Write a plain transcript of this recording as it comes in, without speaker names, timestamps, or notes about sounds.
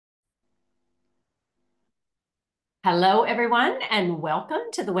Hello, everyone, and welcome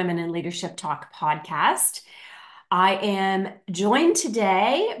to the Women in Leadership Talk podcast. I am joined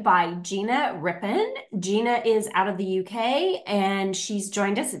today by Gina Rippon. Gina is out of the UK and she's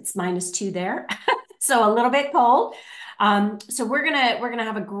joined us. It's -2 there, so a little bit cold. So we're gonna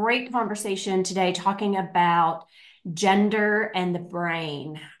have a great conversation today talking about gender and the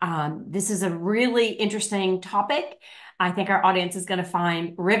brain. This is a really interesting topic. I think our audience is going to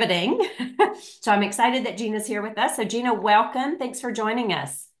find riveting. So I'm excited that Gina's here with us. So Gina, welcome. Thanks for joining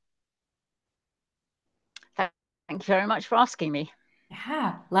us. Thank you very much for asking me.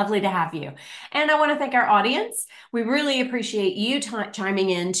 Yeah, lovely to have you. And I want to thank our audience. We really appreciate you chiming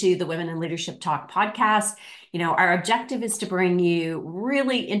into the Women in Leadership Talk podcast. You know, our objective is to bring you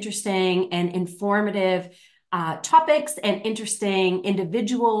really interesting and informative topics and interesting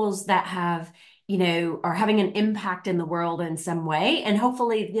individuals that have, are having an impact in the world in some way. And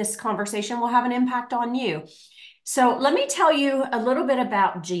hopefully this conversation will have an impact on you. So let me tell you a little bit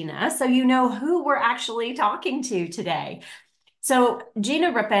about Gina so you know who we're actually talking to today. So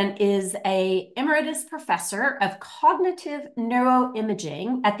Gina Rippon is a Emeritus Professor of Cognitive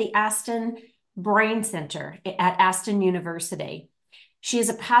Neuroimaging at the Aston Brain Centre at Aston University. She is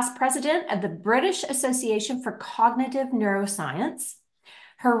a past president of the British Association for Cognitive Neuroscience.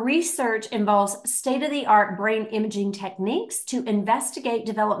 Her research involves state-of-the-art brain imaging techniques to investigate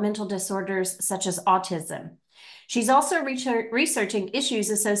developmental disorders such as autism. She's also researching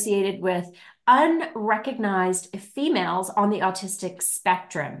issues associated with unrecognized females on the autistic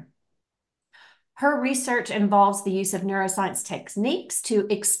spectrum. Her research involves the use of neuroscience techniques to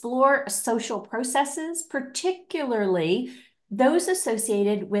explore social processes, particularly those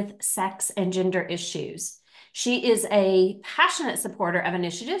associated with sex and gender issues. She is a passionate supporter of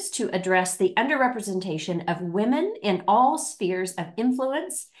initiatives to address the underrepresentation of women in all spheres of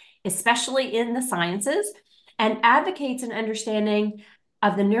influence, especially in the sciences, and advocates an understanding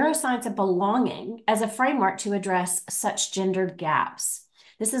of the neuroscience of belonging as a framework to address such gendered gaps.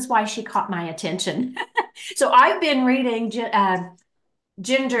 This is why she caught my attention. So I've been reading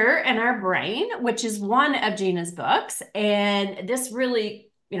Gender and Our Brain, which is one of Gina's books. And this really,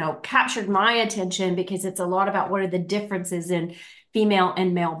 captured my attention because it's a lot about what are the differences in female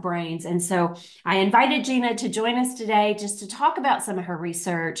and male brains. And so I invited Gina to join us today just to talk about some of her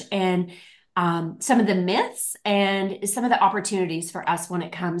research and some of the myths and some of the opportunities for us when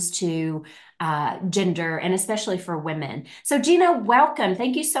it comes to gender and especially for women. So Gina, welcome.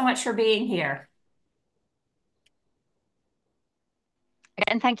 Thank you so much for being here.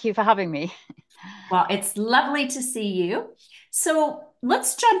 Again, thank you for having me. Well, it's lovely to see you. So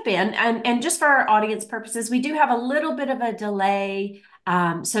let's jump in. And just for our audience purposes, we do have a little bit of a delay.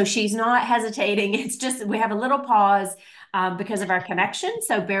 So she's not hesitating. It's just we have a little pause because of our connection.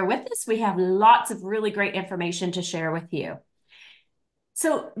 So bear with us. We have lots of really great information to share with you.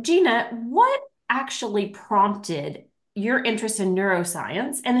 So Gina, what actually prompted your interest in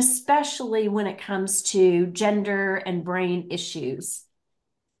neuroscience, and especially when it comes to gender and brain issues?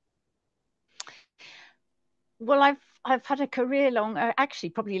 Well, I've had a career-long, actually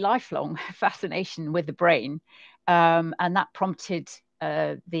probably lifelong fascination with the brain, and that prompted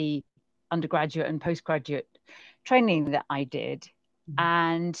the undergraduate and postgraduate training that I did.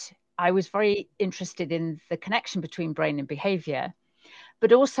 And I was very interested in the connection between brain and behavior,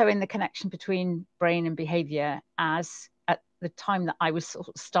 but also in the connection between brain and behavior as at the time that I was sort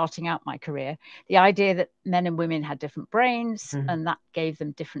of starting out my career, the idea that men and women had different brains and that gave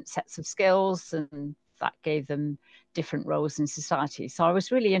them different sets of skills and that gave them different roles in society. So I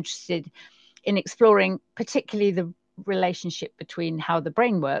was really interested in exploring particularly the relationship between how the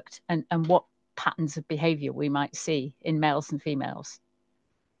brain worked and what patterns of behavior we might see in males and females.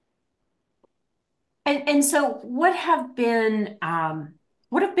 And so what have been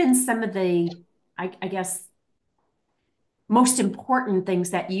some of the, I guess, most important things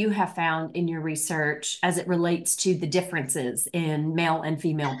that you have found in your research as it relates to the differences in male and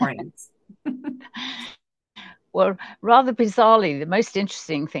female brains? Well, rather bizarrely, the most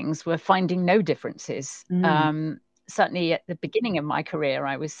interesting things were finding no differences. Certainly at the beginning of my career,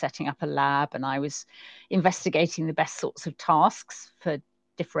 I was setting up a lab and I was investigating the best sorts of tasks for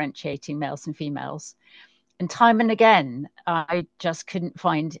differentiating males and females. And time and again, I just couldn't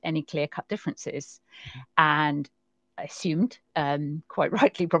find any clear-cut differences. And I assumed, quite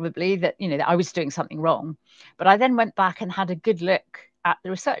rightly probably, that, that I was doing something wrong. But I then went back and had a good look at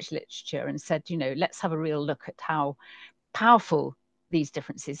the research literature and said, let's have a real look at how powerful these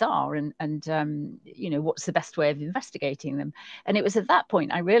differences are and what's the best way of investigating them. And it was at that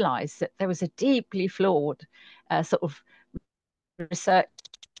point I realized that there was a deeply flawed sort of research,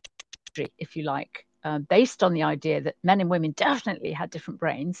 if you like, based on the idea that men and women definitely had different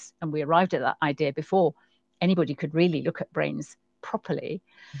brains. And we arrived at that idea before anybody could really look at brains properly.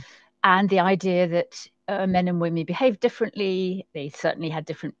 And the idea that men and women behaved differently, they certainly had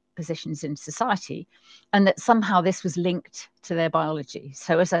different positions in society, and that somehow this was linked to their biology.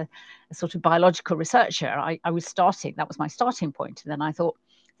 So as a sort of biological researcher, I was starting, that was my starting point. And then I thought,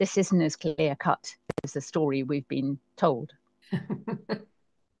 this isn't as clear cut as the story we've been told.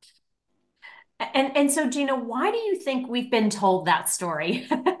 And so, Gina, why do you think we've been told that story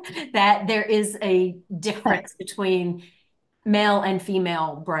that there is a difference between male and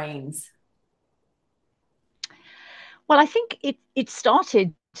female brains? Well, I think it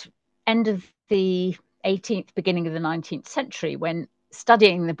started end of the 18th, beginning of the 19th century, when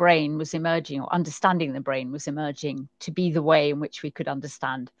studying the brain was emerging, or understanding the brain was emerging to be the way in which we could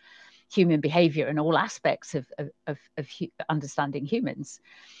understand human behavior and all aspects of understanding humans.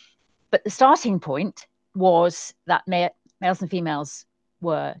 But the starting point was that males and females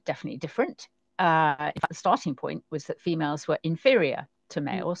were definitely different. In fact, the starting point was that females were inferior to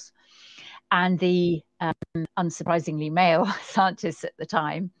males. And the unsurprisingly male scientists at the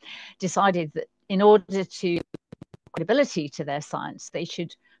time decided that in order to credibility to their science, they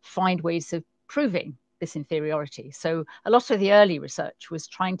should find ways of proving this inferiority. So a lot of the early research was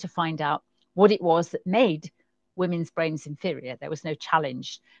trying to find out what it was that made women's brains inferior. There was no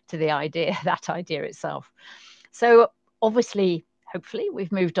challenge to the idea, that idea itself. So obviously, hopefully,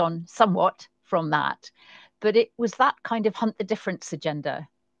 we've moved on somewhat from that. But it was that kind of hunt the difference agenda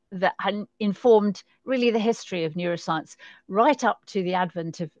that had informed really the history of neuroscience right up to the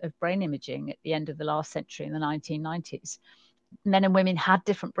advent of brain imaging at the end of the last century in the 1990s. Men and women had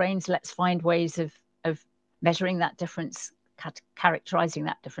different brains. Let's find ways of measuring that difference, characterizing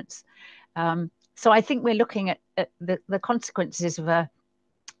that difference. So I think we're looking at the consequences of an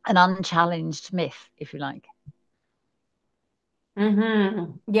unchallenged myth, if you like.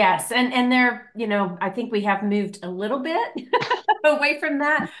 Mm-hmm. Yes. And there, I think we have moved a little bit away from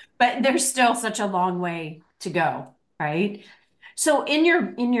that, but there's still such a long way to go, right? So in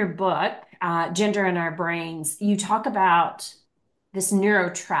your book, Gender in Our Brains, you talk about this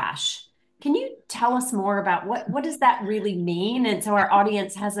neurotrash. Can you tell us more about what does that really mean? And so our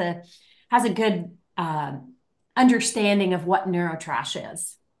audience has a good understanding of what neurotrash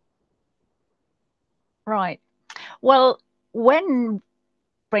is. Right. Well, when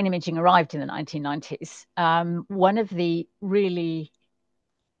brain imaging arrived in the 1990s, one of the really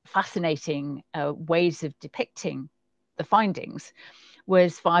fascinating ways of depicting the findings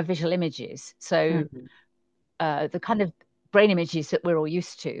was via visual images. So the kind of brain images that we're all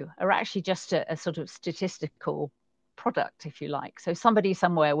used to are actually just a sort of statistical product, if you like. So somebody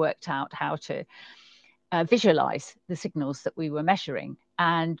somewhere worked out how to visualize the signals that we were measuring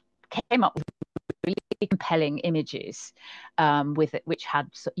and came up with really compelling images with it, which had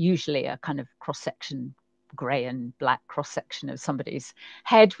usually a kind of cross-section, gray and black cross-section of somebody's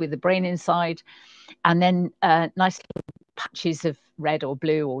head with the brain inside, and then nice patches of red or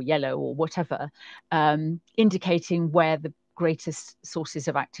blue or yellow or whatever, indicating where the greatest sources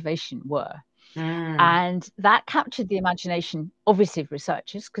of activation were. And that captured the imagination, obviously, of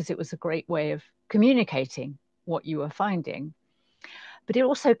researchers, because it was a great way of communicating what you were finding. But it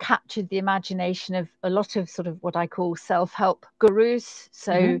also captured the imagination of a lot of sort of what I call self-help gurus.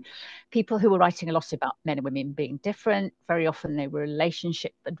 So people who were writing a lot about men and women being different. Very often they were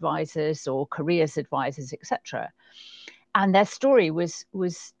relationship advisors or careers advisors, etc. And their story was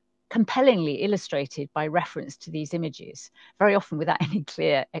compellingly illustrated by reference to these images, very often without any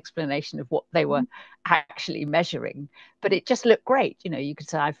clear explanation of what they were actually measuring. But it just looked great. You could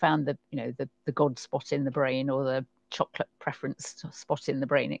say, I found the God spot in the brain, or the chocolate preference spot in the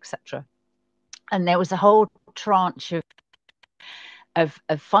brain, etc. And there was a whole tranche of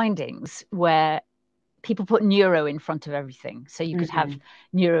findings where people put neuro in front of everything. So you could have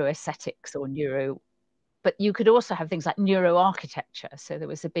neuroaesthetics or neuro, but you could also have things like neuroarchitecture. So there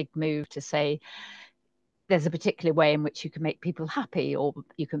was a big move to say there's a particular way in which you can make people happy, or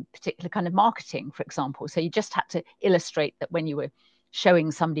you can particular kind of marketing, for example. So you just had to illustrate that when you were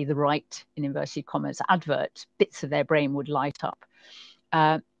showing somebody the right, in inverted commas, advert, bits of their brain would light up.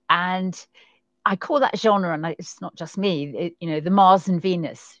 And I call that genre, and it's not just me, the Mars and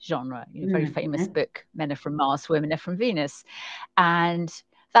Venus genre, very famous book, Men Are From Mars, Women Are From Venus. And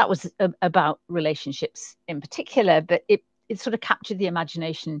that was about relationships in particular, but it sort of captured the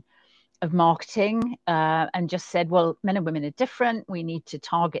imagination of marketing and just said, well, men and women are different. We need to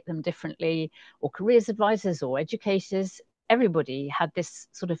target them differently, or careers advisors or educators. Everybody had this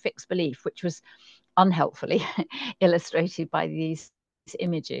sort of fixed belief, which was unhelpfully illustrated by these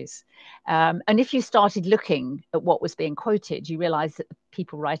images. And if you started looking at what was being quoted, you realized that the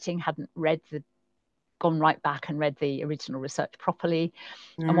people writing hadn't gone right back and read the original research properly,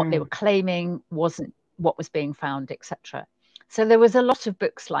 and what they were claiming wasn't what was being found, etc. So there was a lot of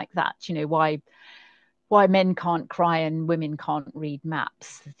books like that, why men can't cry and women can't read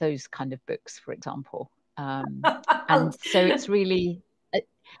maps, those kind of books, for example. And so it's really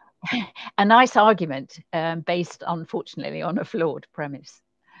a nice argument, based, unfortunately, on a flawed premise.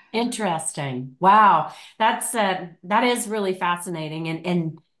 Interesting. Wow. That is really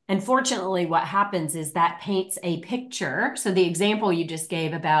fascinating. And fortunately, what happens is that paints a picture. So the example you just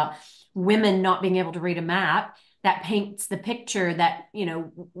gave about women not being able to read a map, that paints the picture that,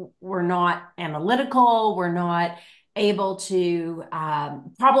 we're not analytical, we're not able to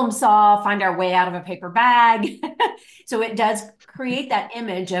problem solve, find our way out of a paper bag. So it does create that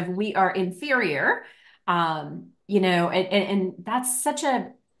image of we are inferior. And that's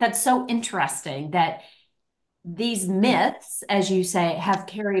so interesting that these myths, as you say, have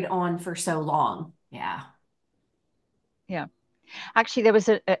carried on for so long. Yeah. Yeah. Actually, there was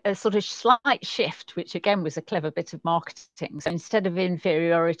a sort of slight shift, which again was a clever bit of marketing. So instead of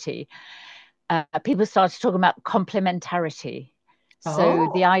inferiority, people started talking about complementarity.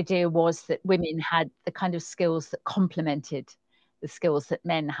 So the idea was that women had the kind of skills that complemented the skills that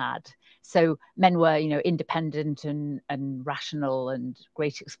men had. So men were, independent and rational and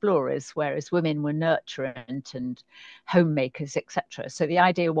great explorers, whereas women were nurturant and homemakers, etc. So the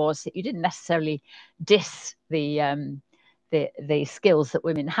idea was that you didn't necessarily diss the skills that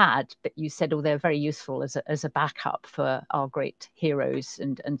women had, but you said, oh, they're very useful as a backup for our great heroes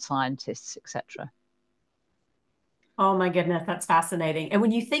and scientists, etc. Oh my goodness, that's fascinating. And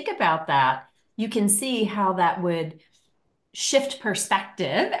when you think about that, you can see how that would shift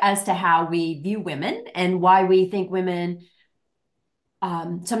perspective as to how we view women and why we think women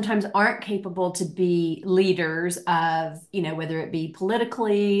sometimes aren't capable to be leaders of, whether it be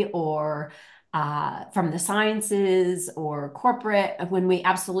politically or from the sciences or corporate, when we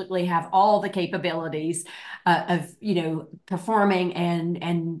absolutely have all the capabilities of, performing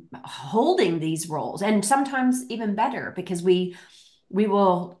and holding these roles, and sometimes even better because we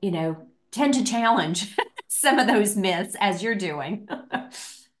will, tend to challenge some of those myths as you're doing.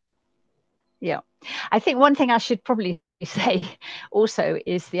 Yeah. I think one thing I should probably say also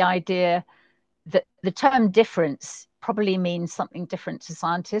is the idea that the term difference probably means something different to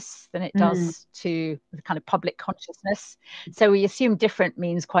scientists than it does to the kind of public consciousness. So we assume different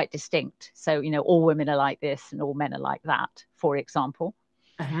means quite distinct. So, all women are like this and all men are like that, for example.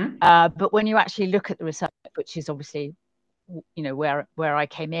 But when you actually look at the research, which is obviously, where I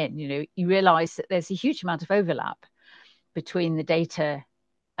came in, you realize that there's a huge amount of overlap between the data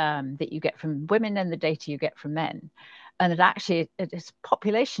that you get from women and the data you get from men. And that actually at a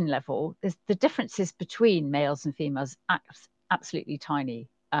population level, the differences between males and females absolutely tiny,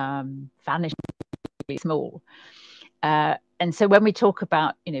 vanishingly small. And so when we talk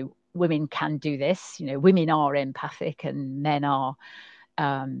about, women can do this, women are empathic and men are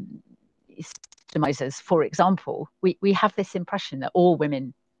systemizers, for example, we have this impression that all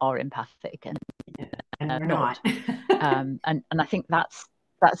women are empathic and we're not. not. And I think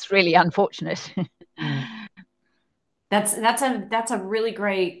that's really unfortunate. That's a really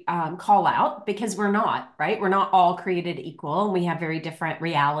great call out because we're not, right? We're not all created equal, and we have very different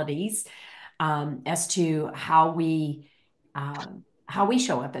realities as to how we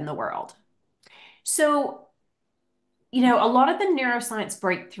show up in the world. So, a lot of the neuroscience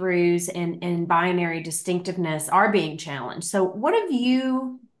breakthroughs and binary distinctiveness are being challenged. So, what have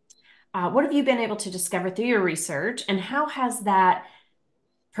you been able to discover through your research, and how has that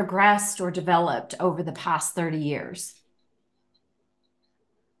progressed or developed over the past 30 years?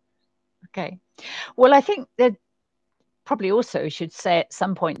 Okay. Well, I think that probably also should say at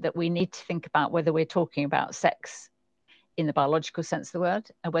some point that we need to think about whether we're talking about sex in the biological sense of the word,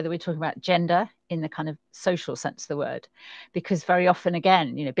 and whether we're talking about gender in the kind of social sense of the word. Because very often,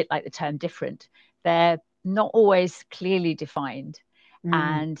 again, a bit like the term different, they're not always clearly defined.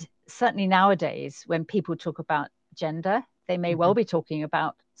 And certainly nowadays, when people talk about gender, they may well be talking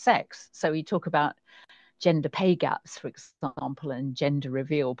about sex. So we talk about gender pay gaps, for example, and gender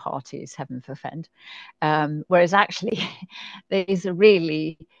reveal parties, heaven forfend. Whereas actually, these are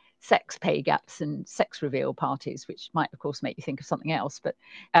really sex pay gaps and sex reveal parties, which might, of course, make you think of something else. But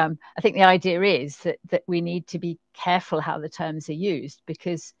I think the idea is that we need to be careful how the terms are used,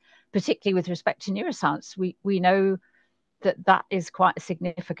 because particularly with respect to neuroscience, we know that is quite a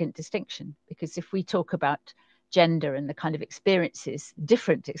significant distinction, because if we talk about gender and the kind of experiences,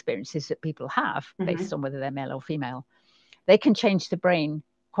 different experiences that people have based on whether they're male or female, they can change the brain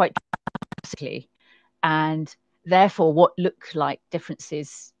quite drastically. And therefore, what look like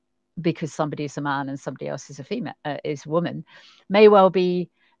differences because somebody is a man and somebody else is a female, is a woman, may well be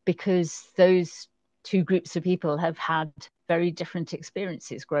because those two groups of people have had very different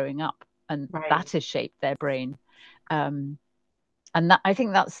experiences growing up, and Right. that has shaped their brain. And that, I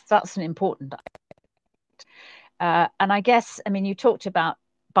think that's an important. And I guess, I mean, you talked about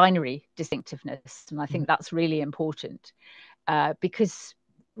binary distinctiveness, and I think that's really important because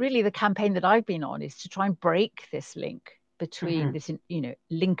really the campaign that I've been on is to try and break this link between this,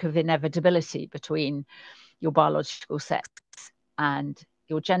 link of inevitability between your biological sex and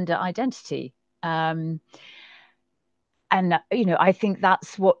your gender identity. And, I think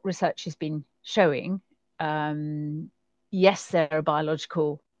that's what research has been showing. Yes, there are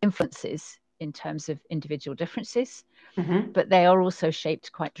biological influences in terms of individual differences, but they are also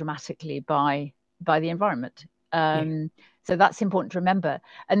shaped quite dramatically by the environment. So that's important to remember.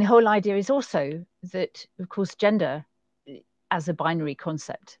 And the whole idea is also that, of course, gender as a binary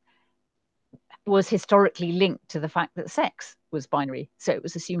concept was historically linked to the fact that sex was binary. So it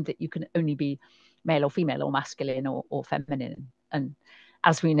was assumed that you can only be male or female or masculine or feminine. And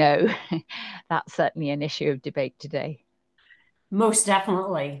as we know, that's certainly an issue of debate today. Most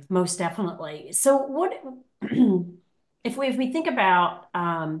definitely, most definitely. So what if we think about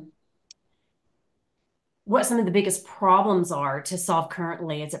what some of the biggest problems are to solve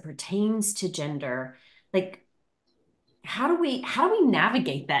currently as it pertains to gender, like how do we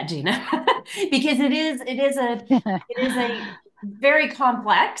navigate that, Gina? Because it is a very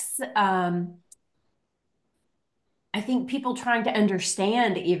complex. I think people trying to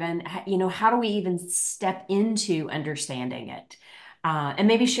understand even, how do we even step into understanding it? And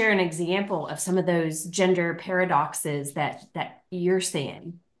maybe share an example of some of those gender paradoxes that you're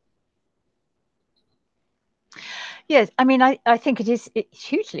seeing. Yes, I mean, I think it's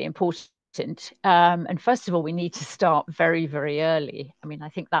hugely important. And first of all, we need to start very, very early. I mean, I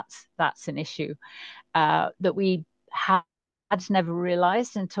think that's an issue that we had never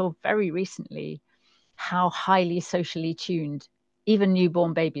realized until very recently, how highly socially tuned even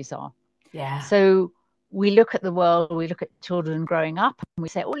newborn babies are. Yeah. So we look at the world, we look at children growing up, and we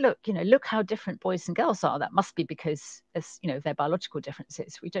say, oh, look how different boys and girls are. That must be because their biological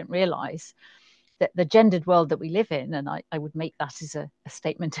differences. We don't realize that the gendered world that we live in, and I would make that as a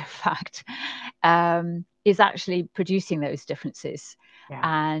statement of fact, is actually producing those differences. Yeah.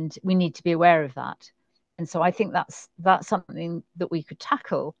 And we need to be aware of that. And so I think that's something that we could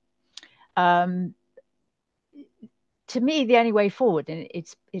tackle. To me, the only way forward, and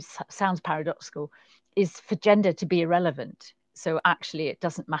it sounds paradoxical, is for gender to be irrelevant. So actually, it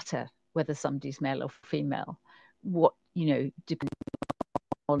doesn't matter whether somebody's male or female. What, depending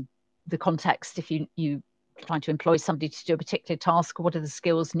on the context, if you trying to employ somebody to do a particular task, what are the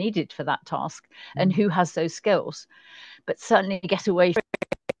skills needed for that task, and who has those skills? But certainly get away from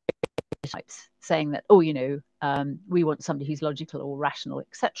saying that, we want somebody who's logical or rational,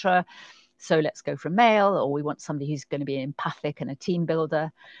 etc. So let's go for a male, or we want somebody who's going to be empathic and a team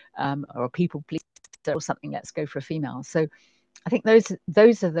builder, or a people pleaser or something. Let's go for a female. So I think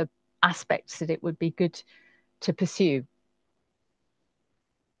those are the aspects that it would be good to pursue.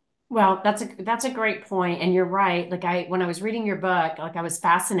 Well, that's a great point, and you're right. Like when I was reading your book, like I was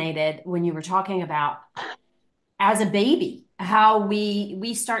fascinated when you were talking about as a baby how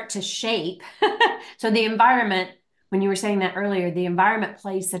we start to shape. So the environment, when you were saying that earlier, the environment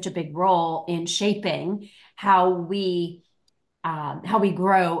plays such a big role in shaping how we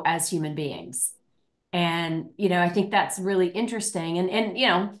grow as human beings. And I think that's really interesting.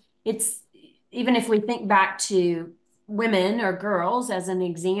 And it's even if we think back to women or girls as an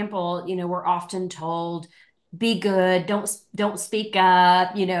example, we're often told, be good, don't speak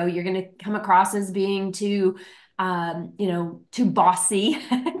up, you're going to come across as being too bossy,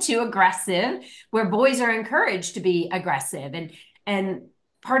 too aggressive, where boys are encouraged to be aggressive. And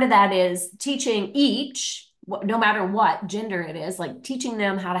part of that is teaching each, no matter what gender it is, like teaching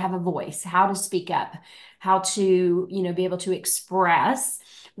them how to have a voice, how to speak up, how to, be able to express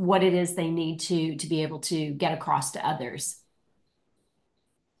what it is they need to be able to get across to others.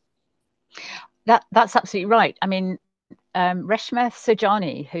 That's absolutely right. I mean, Reshma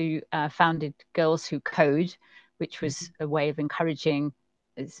Saujani, who founded Girls Who Code, which was a way of encouraging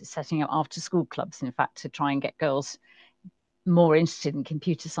setting up after school clubs, in fact, to try and get girls more interested in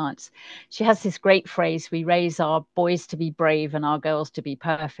computer science. She has this great phrase, we raise our boys to be brave and our girls to be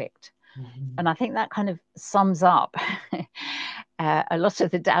perfect. And I think that kind of sums up a lot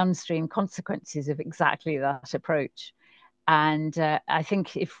of the downstream consequences of exactly that approach. And I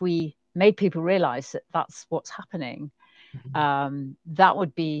think if we made people realize that that's what's happening, That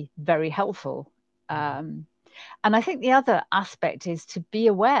would be very helpful. And I think the other aspect is to be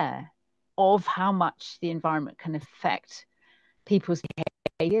aware of how much the environment can affect people's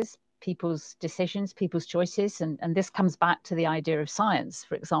behaviors, people's decisions, people's choices. And this comes back to the idea of science,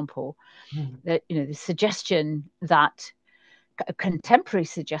 for example, that, the suggestion that a contemporary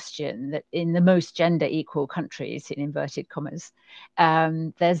suggestion that in the most gender equal countries, in inverted commas,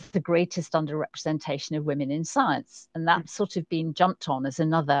 there's the greatest underrepresentation of women in science. And that's sort of been jumped on as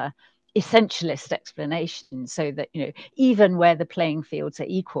another essentialist explanation, so that, even where the playing fields are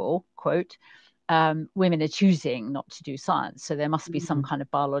equal, quote, women are choosing not to do science. So there must be some kind of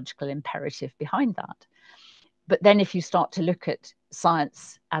biological imperative behind that. But then if you start to look at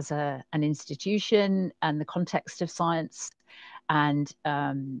science as an institution and the context of science, and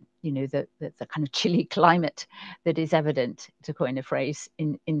the kind of chilly climate that is evident, to coin a phrase,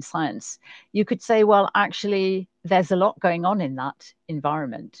 in science, you could say, well, actually, there's a lot going on in that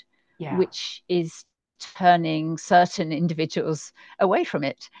environment, which is turning certain individuals away from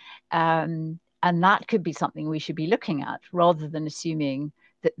it. And that could be something we should be looking at, rather than assuming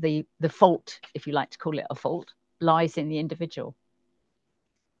that the fault, if you like to call it a fault, lies in the individual.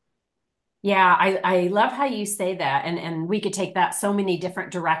 Yeah, I love how you say that. And we could take that so many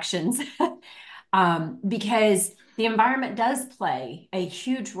different directions because the environment does play a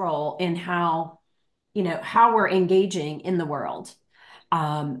huge role in how we're engaging in the world,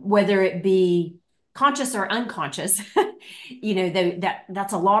 whether it be conscious or unconscious.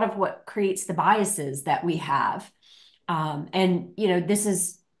 That's a lot of what creates the biases that we have. And this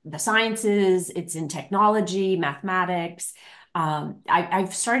is the sciences, it's in technology, mathematics.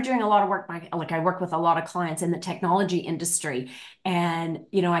 I've started doing a lot of work, I work with a lot of clients in the technology industry, and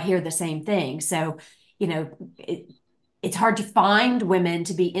I hear the same thing. So it's hard to find women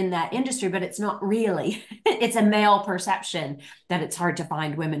to be in that industry, but it's not really. It's a male perception that it's hard to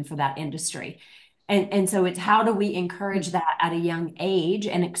find women for that industry. And so it's, how do we encourage that at a young age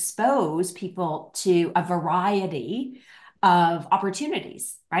and expose people to a variety of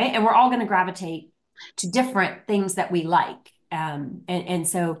opportunities, right? And we're all going to gravitate to different things that we like.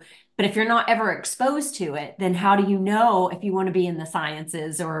 So, but if you're not ever exposed to it, then how do you know if you want to be in the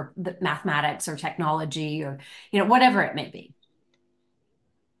sciences or the mathematics or technology or, whatever it may be?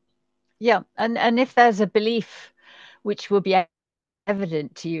 Yeah. And if there's a belief which will be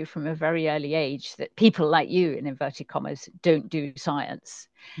evident to you from a very early age that people like you, in inverted commas, don't do science,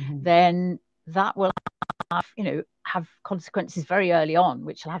 then that will have consequences very early on,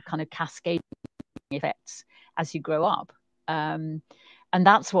 which will have kind of cascading effects as you grow up. And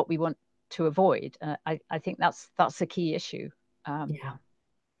that's what we want to avoid. I think that's a key issue. Yeah.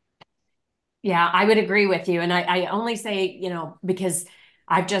 Yeah, I would agree with you. And I only say, because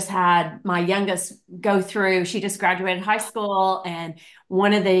I've just had my youngest go through, she just graduated high school. And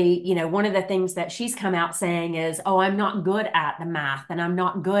one of the things that she's come out saying is, oh, I'm not good at the math and I'm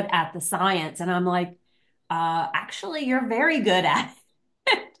not good at the science. And I'm like, actually, you're very good at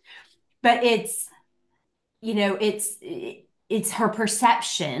it. But it's her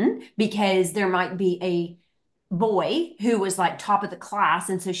perception, because there might be a boy who was like top of the class,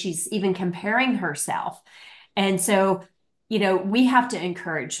 and so she's even comparing herself. And so we have to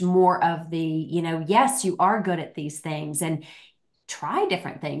encourage more of the yes, you are good at these things, and try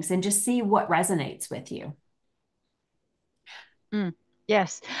different things and just see what resonates with you.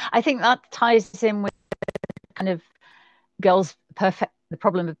 Yes, I think that ties in with kind of girls the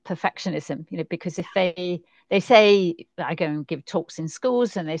problem of perfectionism, because if they say, I go and give talks in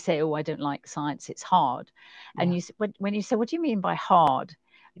schools and they say, oh, I don't like science, it's hard. Yeah. And when you say, what do you mean by hard?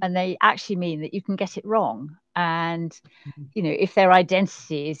 And they actually mean that you can get it wrong. And if their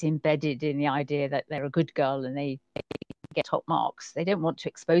identity is embedded in the idea that they're a good girl and they get top marks, they don't want to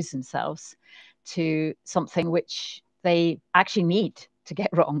expose themselves to something which they actually need to get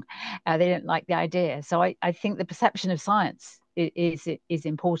wrong. They don't like the idea. So I think the perception of science is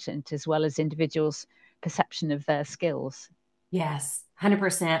important, as well as individuals' perception of their skills. Yes,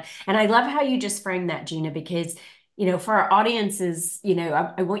 100%. And I love how you just framed that, Gina, because, for our audiences,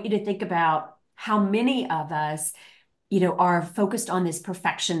 I want you to think about how many of us, are focused on this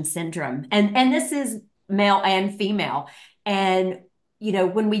perfection syndrome. And this is male and female. And,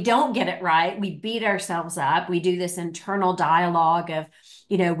 when we don't get it right, we beat ourselves up. We do this internal dialogue of,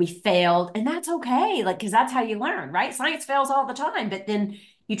 we failed, and that's okay. Like, because that's how you learn, right? Science fails all the time, but then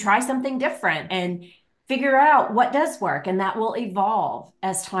you try something different and figure out what does work, and that will evolve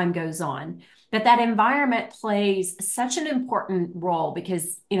as time goes on. But that environment plays such an important role,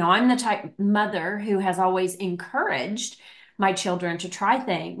 because I'm the type mother who has always encouraged my children to try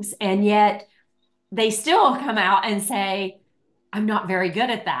things, and yet they still come out and say, I'm not very good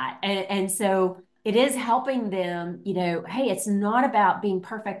at that. And so it is helping them, hey, it's not about being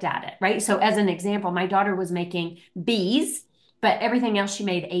perfect at it, right? So as an example, my daughter was making B's, but everything else she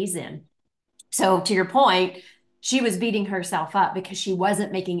made A's in. So to your point, she was beating herself up because she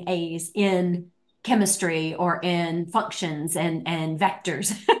wasn't making A's in chemistry or in functions and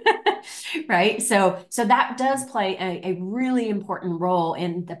vectors. Right? So that does play a really important role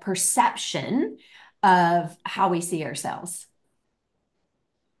in the perception of how we see ourselves.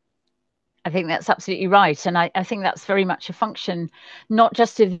 I think that's absolutely right. And I think that's very much a function, not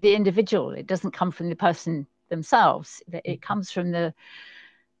just of the individual. It doesn't come from the person themselves. It comes from their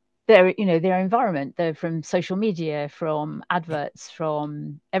environment. They're from social media, from adverts,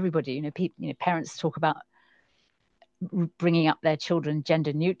 from everybody. Parents talk about bringing up their children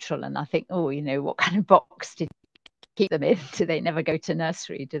gender neutral. And I think, what kind of box did keep them in? Do they never go to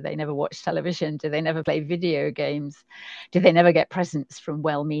nursery? Do they never watch television? Do they never play video games? Do they never get presents from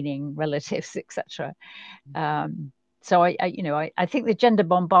well-meaning relatives, etc.? So I think the gender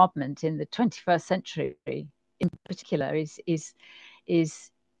bombardment in the 21st century, in particular,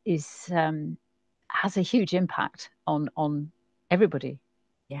 has a huge impact on everybody.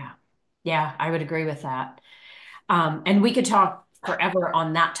 Yeah, I would agree with that. And we could talk forever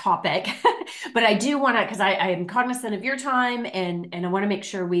on that topic, but I do want to, because I am cognizant of your time and I want to make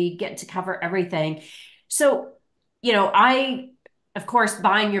sure we get to cover everything. So, of course,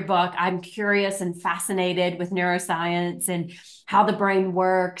 buying your book, I'm curious and fascinated with neuroscience and how the brain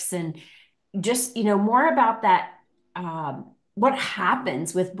works and just, more about that. What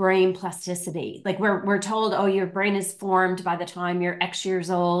happens with brain plasticity? Like we're told, oh, your brain is formed by the time you're X years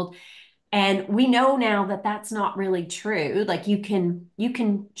old. And we know now that that's not really true. Like you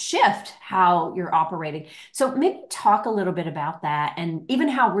can shift how you're operating. So maybe talk a little bit about that and even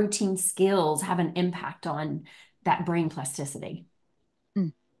how routine skills have an impact on that brain plasticity.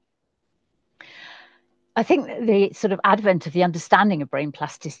 Mm. I think the sort of advent of the understanding of brain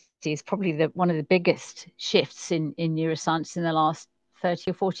plasticity is probably one of the biggest shifts in neuroscience in the last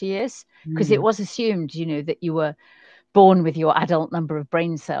 30 or 40 years, because it was assumed, that you were born with your adult number of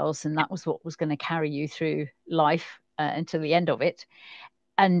brain cells, and that was what was going to carry you through life until the end of it.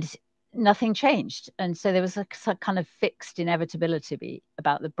 And nothing changed. And so there was a kind of fixed inevitability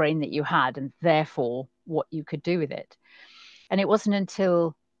about the brain that you had, and therefore what you could do with it. And it wasn't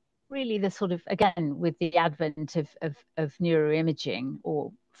until really the sort of, again, with the advent of neuroimaging,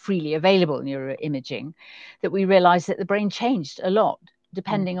 or freely available neuroimaging, that we realized that the brain changed a lot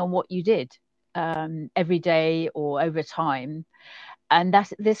depending on what you did every day or over time. And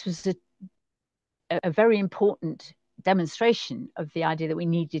this was a very important demonstration of the idea that we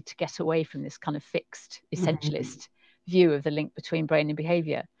needed to get away from this kind of fixed essentialist view of the link between brain and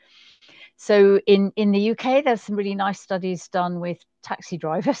behavior. So in the UK, there's some really nice studies done with taxi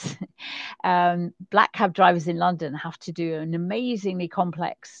drivers. Black cab drivers in London have to do an amazingly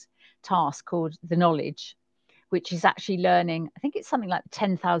complex task called the knowledge, which is actually learning, I think it's something like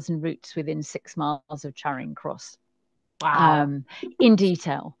 10,000 routes within 6 miles of Charing Cross. Wow. In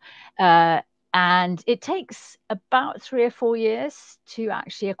detail. And it takes about 3 or 4 years to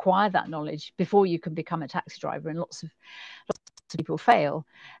actually acquire that knowledge before you can become a taxi driver, and lots of people fail.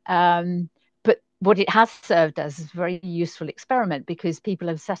 But what it has served as is a very useful experiment, because people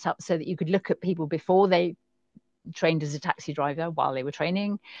have set up so that you could look at people before they trained as a taxi driver, while they were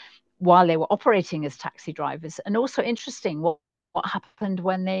training, while they were operating as taxi drivers, and also interesting what happened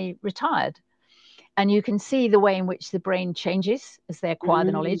when they retired. And you can see the way in which the brain changes as they acquire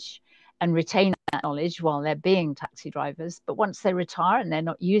the knowledge and retain that knowledge while they're being taxi drivers. But once they retire and they're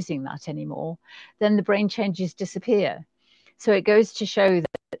not using that anymore, then the brain changes disappear. So it goes to show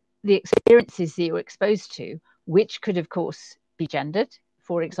that the experiences that you're exposed to, which could, of course, be gendered,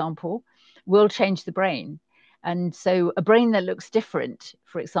 for example, will change the brain. And so a brain that looks different,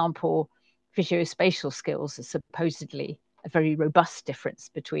 for example, visuospatial skills are supposedly a very robust difference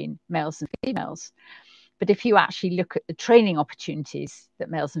between males and females. But if you actually look at the training opportunities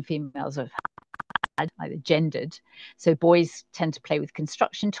that males and females have had, either gendered, so boys tend to play with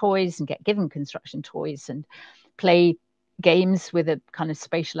construction toys and get given construction toys and play games with a kind of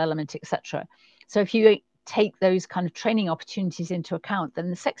spatial element, etc. So if you take those kind of training opportunities into account, then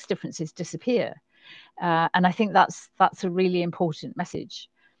the sex differences disappear. And I think that's a really important message.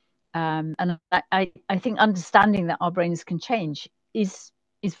 And I think understanding that our brains can change is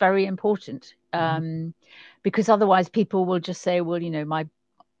very important, because otherwise people will just say, well,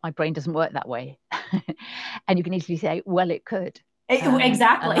 my brain doesn't work that way. And you can easily say, well, it could.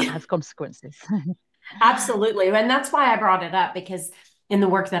 Exactly. And that has consequences. Absolutely. And that's why I brought it up, because in the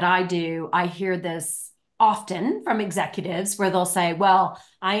work that I do, I hear this often from executives where they'll say, well,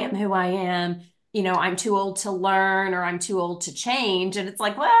 I am who I am. I'm too old to learn or I'm too old to change. And it's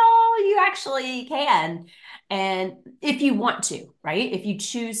like, well, you actually can. And if you want to, right? If you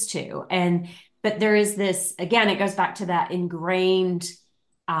choose to. But there is this, again, it goes back to that ingrained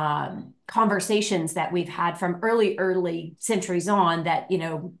conversations that we've had from early centuries on that,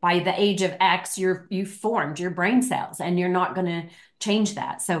 by the age of X, you've formed your brain cells and you're not going to change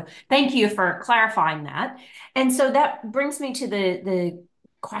that. So thank you for clarifying that. And so that brings me to the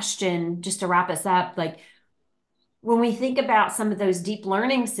question, just to wrap us up, like when we think about some of those deep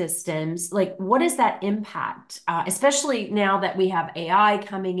learning systems, like what does that impact, especially now that we have AI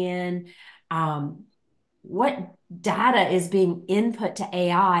coming in? What data is being input to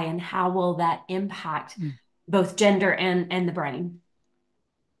AI and how will that impact both gender and the brain?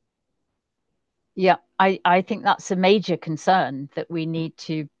 Yeah, I think that's a major concern that we need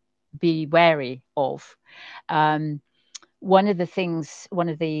to be wary of. One of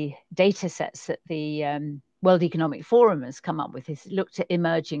the data sets that the World Economic Forum has come up with is looked at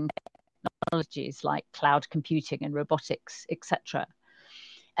emerging technologies like cloud computing and robotics, etc.,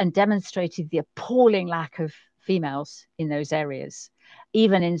 and demonstrated the appalling lack of females in those areas.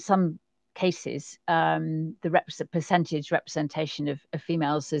 Even in some cases, the percentage representation of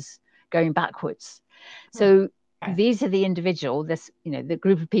females is going backwards. So these are the individual, the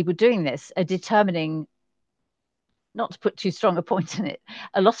group of people doing this are determining, not to put too strong a point in it,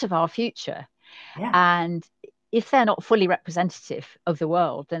 a lot of our future. Yeah. And if they're not fully representative of the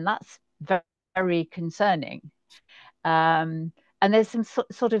world, then that's very, very concerning. And there's some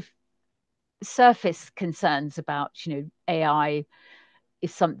sort of surface concerns about, AI.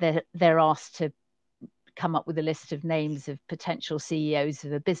 If they're asked to come up with a list of names of potential CEOs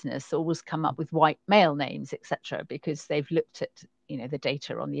of a business, always come up with white male names, etc., because they've looked at the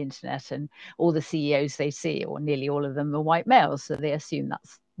data on the internet and all the CEOs they see, or nearly all of them, are white males, so they assume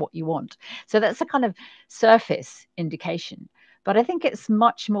that's what you want. So that's a kind of surface indication. But I think it's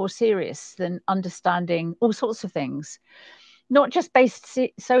much more serious than understanding all sorts of things, not just based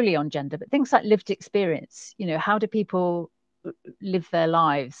solely on gender, but things like lived experience. How do people live their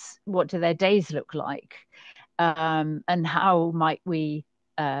lives? What do their days look like? And how might we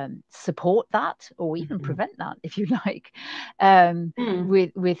support that, or even prevent that, if you like,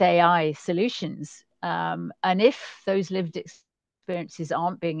 with AI solutions? And if those lived experiences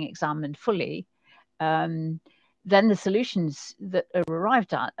aren't being examined fully, then the solutions that are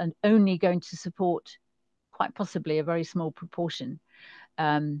arrived at are only going to support quite possibly a very small proportion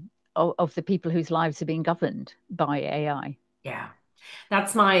of the people whose lives are being governed by AI. Yeah.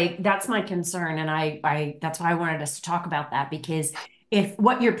 That's my concern. And I that's why I wanted us to talk about that, because if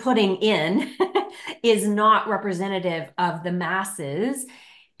what you're putting in is not representative of the masses,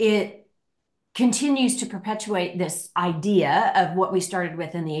 it continues to perpetuate this idea of what we started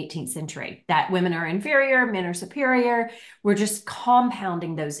with in the 18th century, that women are inferior, men are superior. We're just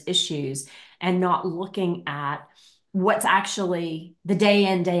compounding those issues and not looking at what's actually the day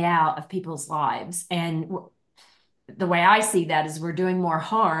in, day out of people's lives. And the way I see that is we're doing more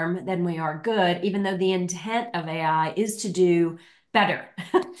harm than we are good, even though the intent of AI is to do better.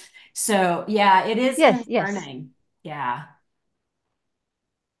 So yeah, it is concerning. Yeah.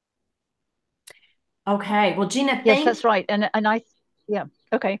 Okay. Well, Gina, yes, that's right. And I, yeah,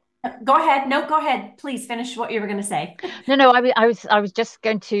 okay. Go ahead. No, go ahead. Please finish what you were going to say. No, I was just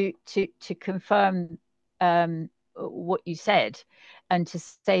going to confirm what you said, and to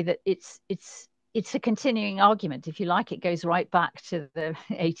say that it's a continuing argument, if you like. It goes right back to the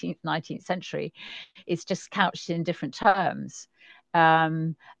 18th, 19th century. It's just couched in different terms,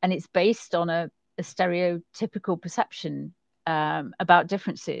 and it's based on a stereotypical perception about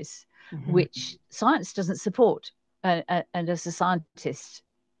differences, which science doesn't support. And as a scientist,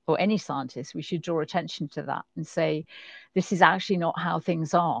 or any scientist, we should draw attention to that and say, this is actually not how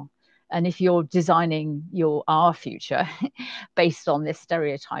things are. And if you're designing our future based on this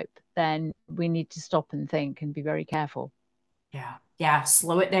stereotype, then we need to stop and think and be very careful. Yeah. Yeah.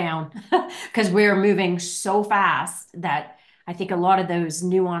 Slow it down because we're moving so fast that I think a lot of those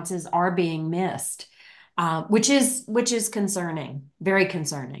nuances are being missed, which is concerning, very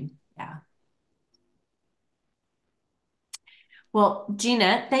concerning. Yeah. Well,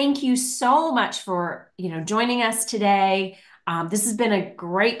 Gina, thank you so much for, joining us today. This has been a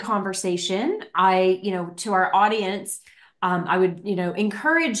great conversation. To our audience, I would,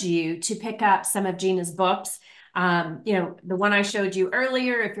 encourage you to pick up some of Gina's books. The one I showed you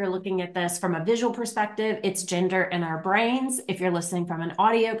earlier, if you're looking at this from a visual perspective, it's Gender in Our Brains. If you're listening from an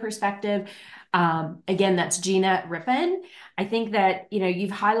audio perspective, Again, that's Gina Rippon. I think that,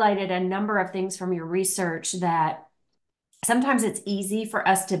 you've highlighted a number of things from your research that sometimes it's easy for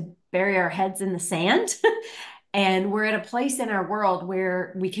us to bury our heads in the sand. And we're at a place in our world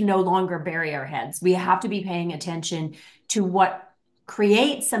where we can no longer bury our heads. We have to be paying attention to what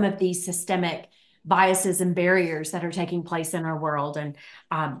creates some of these systemic biases and barriers that are taking place in our world. And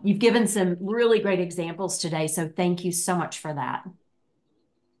you've given some really great examples today. So thank you so much for that.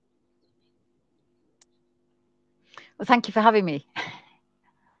 Well, thank you for having me.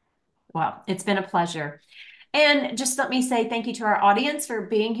 Well, it's been a pleasure. And just let me say thank you to our audience for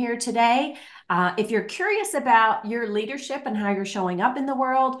being here today. If you're curious about your leadership and how you're showing up in the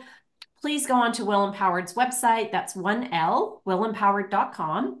world, please go on to wilempowered's website. That's 1L,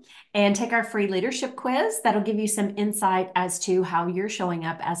 wilempowered.com, and take our free leadership quiz. That'll give you some insight as to how you're showing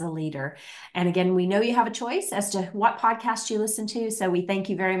up as a leader. And again, we know you have a choice as to what podcast you listen to. So we thank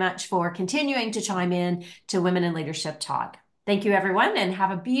you very much for continuing to chime in to Women in Leadership Talk. Thank you, everyone, and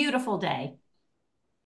have a beautiful day.